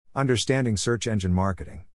Understanding search engine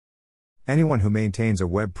marketing. Anyone who maintains a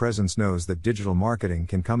web presence knows that digital marketing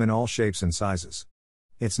can come in all shapes and sizes.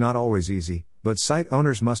 It's not always easy, but site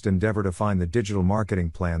owners must endeavor to find the digital marketing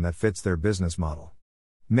plan that fits their business model.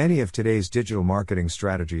 Many of today's digital marketing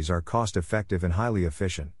strategies are cost-effective and highly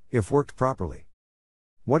efficient, if worked properly.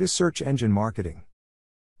 What is search engine marketing?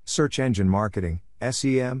 Search engine marketing,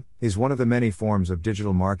 SEM, is one of the many forms of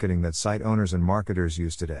digital marketing that site owners and marketers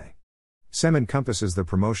use today. SEM encompasses the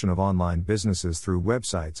promotion of online businesses through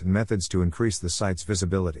websites and methods to increase the site's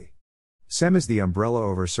visibility. SEM is the umbrella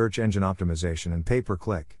over search engine optimization and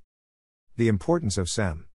pay-per-click. The importance of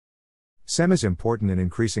SEM. SEM is important in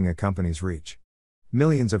increasing a company's reach.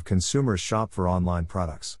 Millions of consumers shop for online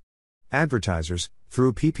products. Advertisers,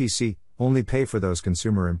 through PPC, only pay for those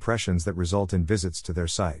consumer impressions that result in visits to their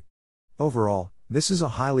site. Overall, this is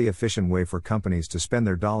a highly efficient way for companies to spend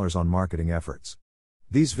their dollars on marketing efforts.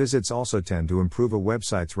 These visits also tend to improve a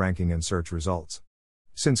website's ranking and search results.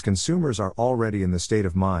 Since consumers are already in the state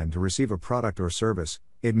of mind to receive a product or service,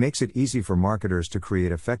 it makes it easy for marketers to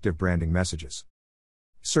create effective branding messages.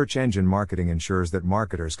 Search engine marketing ensures that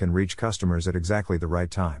marketers can reach customers at exactly the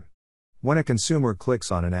right time. When a consumer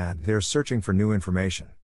clicks on an ad, they're searching for new information.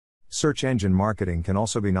 Search engine marketing can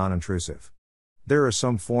also be non-intrusive. There are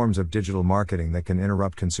some forms of digital marketing that can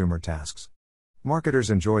interrupt consumer tasks. Marketers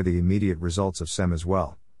enjoy the immediate results of SEM as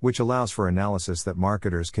well, which allows for analysis that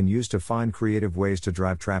marketers can use to find creative ways to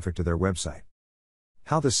drive traffic to their website.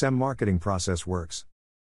 How the SEM marketing process works.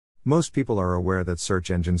 Most people are aware that search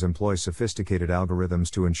engines employ sophisticated algorithms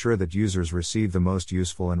to ensure that users receive the most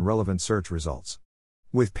useful and relevant search results.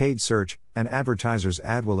 With paid search, an advertiser's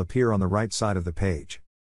ad will appear on the right side of the page.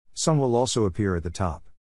 Some will also appear at the top.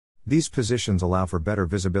 These positions allow for better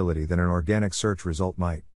visibility than an organic search result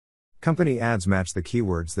might. Company ads match the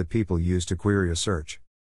keywords that people use to query a search.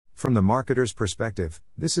 From the marketer's perspective,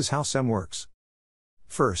 this is how SEM works.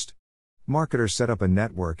 First, marketers set up a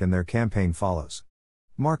network and their campaign follows.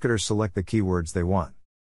 Marketers select the keywords they want.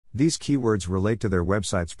 These keywords relate to their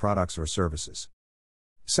website's products or services.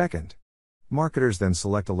 Second, marketers then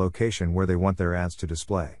select a location where they want their ads to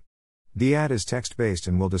display. The ad is text-based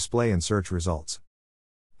and will display in search results.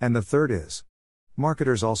 And the third is,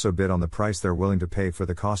 marketers also bid on the price they're willing to pay for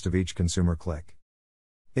the cost of each consumer click.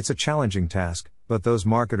 It's a challenging task, but those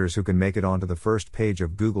marketers who can make it onto the first page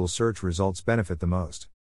of Google search results benefit the most.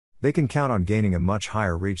 They can count on gaining a much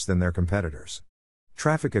higher reach than their competitors.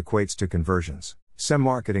 Traffic equates to conversions. SEM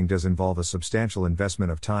marketing does involve a substantial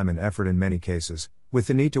investment of time and effort in many cases, with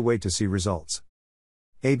the need to wait to see results.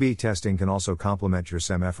 A/B testing can also complement your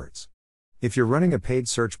SEM efforts. If you're running a paid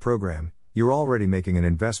search program, you're already making an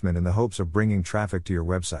investment in the hopes of bringing traffic to your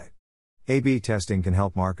website. A/B testing can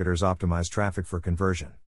help marketers optimize traffic for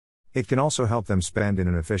conversion. It can also help them spend in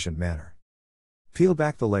an efficient manner. Peel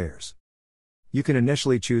back the layers. You can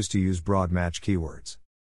initially choose to use broad match keywords.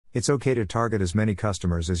 It's okay to target as many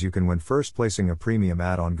customers as you can when first placing a premium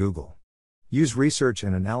ad on Google. Use research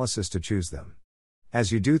and analysis to choose them.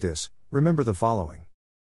 As you do this, remember the following.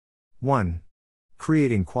 1.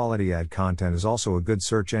 Creating quality ad content is also a good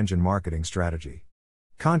search engine marketing strategy.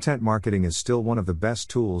 Content marketing is still one of the best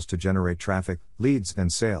tools to generate traffic, leads,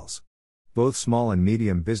 and sales. Both small and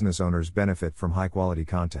medium business owners benefit from high-quality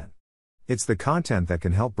content. It's the content that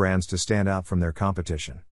can help brands to stand out from their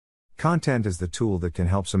competition. Content is the tool that can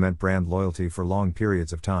help cement brand loyalty for long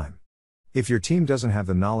periods of time. If your team doesn't have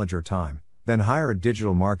the knowledge or time, then hire a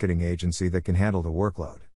digital marketing agency that can handle the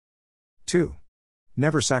workload. 2.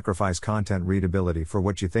 Never sacrifice content readability for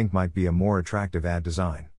what you think might be a more attractive ad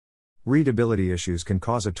design. Readability issues can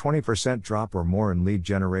cause a 20% drop or more in lead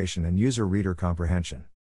generation and user-reader comprehension.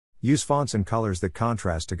 Use fonts and colors that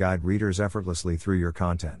contrast to guide readers effortlessly through your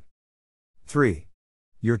content. 3.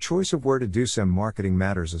 Your choice of where to do SEM marketing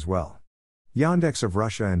matters as well. Yandex of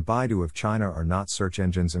Russia and Baidu of China are not search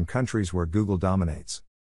engines in countries where Google dominates.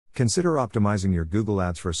 Consider optimizing your Google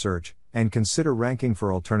ads for search, and consider ranking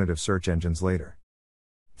for alternative search engines later.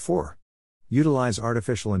 4. Utilize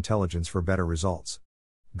artificial intelligence for better results.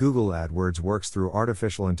 Google AdWords works through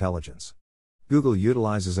artificial intelligence. Google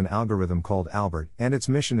utilizes an algorithm called Albert, and its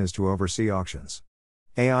mission is to oversee auctions.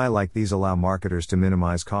 AI like these allow marketers to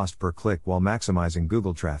minimize cost per click while maximizing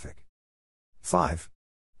Google traffic. 5.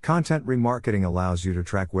 Content remarketing allows you to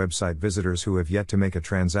track website visitors who have yet to make a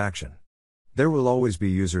transaction. There will always be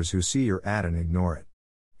users who see your ad and ignore it.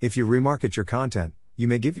 If you remarket your content, you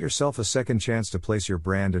may give yourself a second chance to place your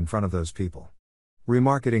brand in front of those people.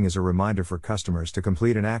 Remarketing is a reminder for customers to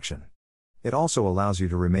complete an action. It also allows you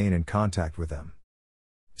to remain in contact with them.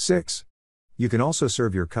 6. You can also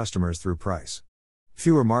serve your customers through price.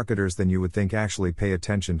 Fewer marketers than you would think actually pay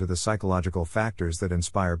attention to the psychological factors that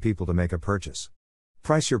inspire people to make a purchase.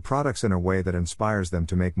 Price your products in a way that inspires them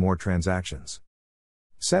to make more transactions.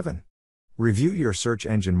 7. Review your search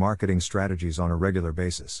engine marketing strategies on a regular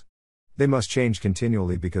basis. They must change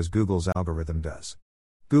continually because Google's algorithm does.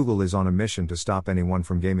 Google is on a mission to stop anyone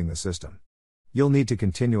from gaming the system. You'll need to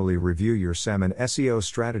continually review your SEM and SEO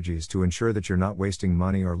strategies to ensure that you're not wasting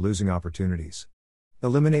money or losing opportunities.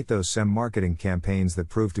 Eliminate those SEM marketing campaigns that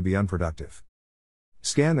prove to be unproductive.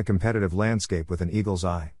 Scan the competitive landscape with an eagle's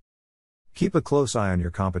eye. Keep a close eye on your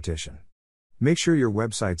competition. Make sure your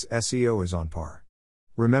website's SEO is on par.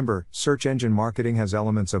 Remember, search engine marketing has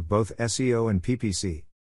elements of both SEO and PPC.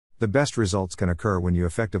 The best results can occur when you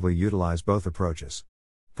effectively utilize both approaches.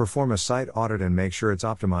 Perform a site audit and make sure it's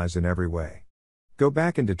optimized in every way. Go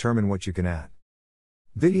back and determine what you can add.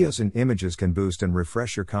 Videos and images can boost and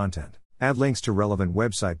refresh your content. Add links to relevant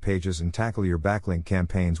website pages and tackle your backlink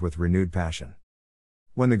campaigns with renewed passion.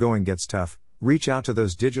 When the going gets tough, reach out to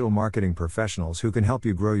those digital marketing professionals who can help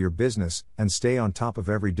you grow your business and stay on top of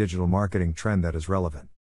every digital marketing trend that is relevant.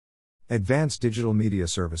 Advanced Digital Media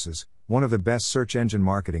Services, one of the best search engine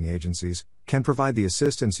marketing agencies, can provide the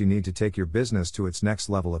assistance you need to take your business to its next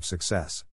level of success.